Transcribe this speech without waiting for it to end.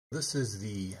This is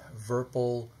the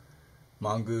Virpil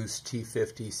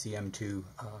MongoosT-50 CM2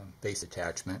 base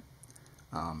attachment.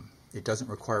 It doesn't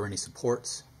require any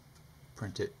supports.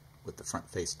 Print it with the front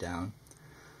face down.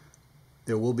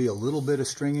 There will be a little bit of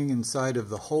stringing inside of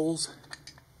the holes,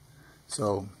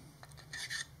 so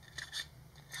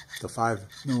the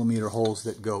 5mm holes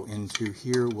that go into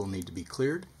here will need to be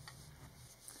cleared.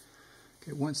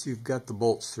 Okay, once you've got the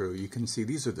bolts through, you can see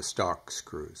these are the stock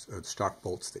screws, or the stock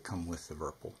bolts that come with the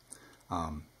Virpil,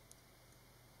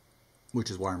 which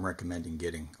is why I'm recommending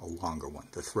getting a longer one.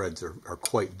 The threads are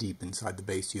quite deep inside the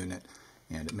base unit,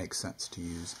 and it makes sense to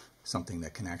use something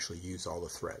that can actually use all the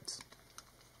threads.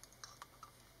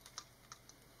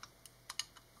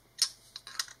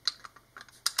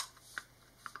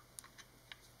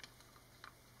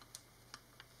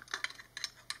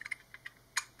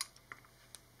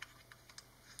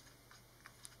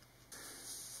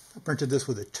 I printed this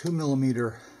with a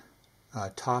 2mm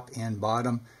top and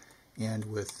bottom, and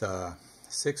with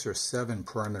 6 or 7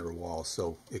 perimeter walls,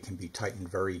 so it can be tightened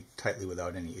very tightly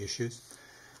without any issues.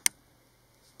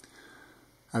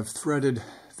 I've threaded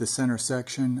the center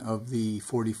section of the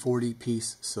 40/40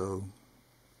 piece, so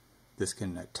this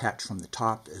can attach from the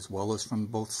top as well as from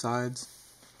both sides.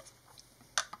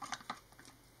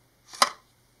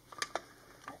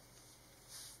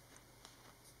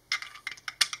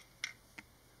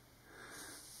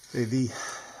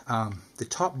 The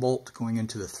top bolt going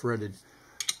into the threaded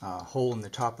hole in the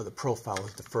top of the profile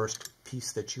is the first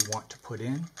piece that you want to put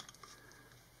in,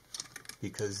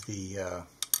 because the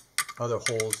other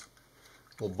holes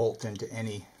will bolt into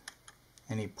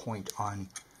any point on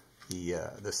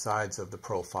the sides of the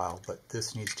profile, but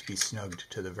this needs to be snugged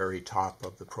to the very top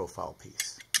of the profile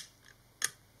piece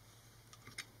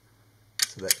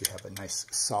so that you have a nice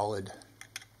solid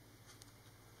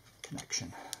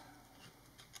connection.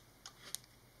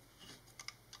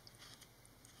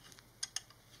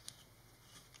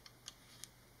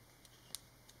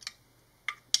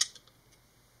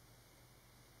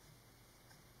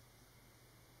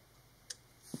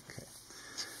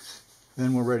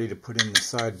 Then we're ready to put in the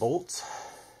side bolts.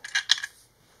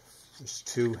 There's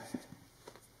two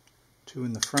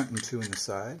in the front and 2 in the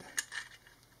side.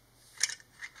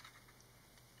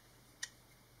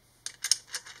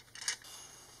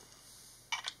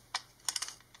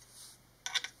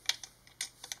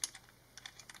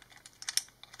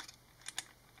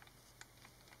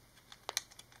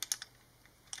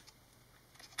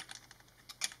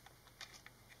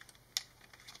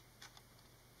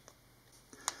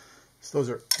 Those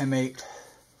are M8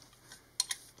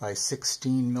 by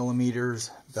 16mm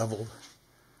beveled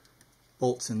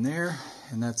bolts in there,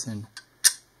 and that's an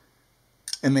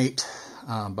M8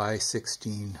 by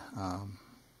 16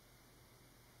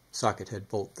 socket head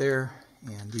bolt there,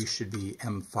 and these should be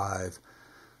M5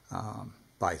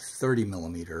 by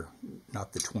 30mm,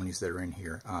 not the 20s that are in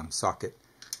here, socket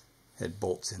head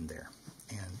bolts in there,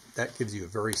 and that gives you a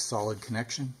very solid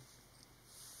connection.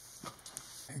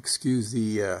 Excuse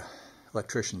the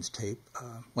electrician's tape.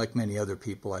 Like many other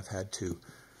people, I've had to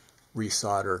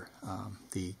resolder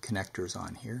the connectors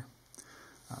on here.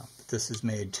 But this is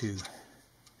made to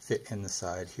fit in the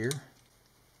side here.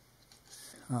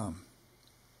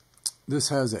 This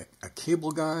has a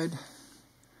cable guide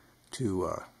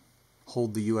to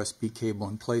hold the USB cable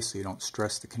in place so you don't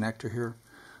stress the connector here.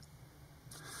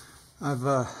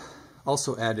 I've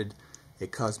also added a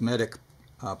cosmetic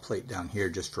plate down here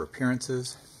just for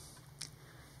appearances,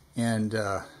 and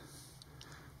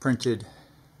printed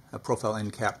a profile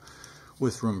end cap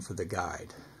with room for the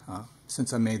guide.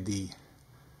 Since I made the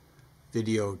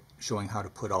video showing how to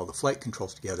put all the flight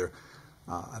controls together,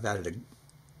 I've added a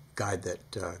guide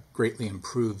that greatly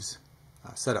improves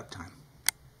setup time.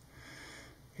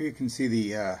 Here you can see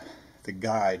the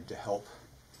guide to help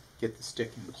get the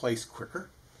stick in place quicker.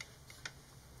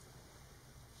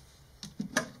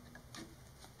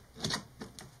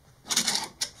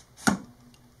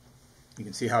 You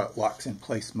can see how it locks in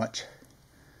place much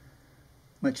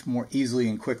more easily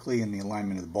and quickly, and the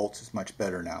alignment of the bolts is much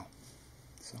better now.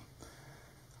 So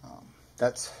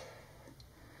that's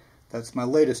my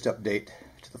latest update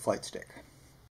to the flight stick.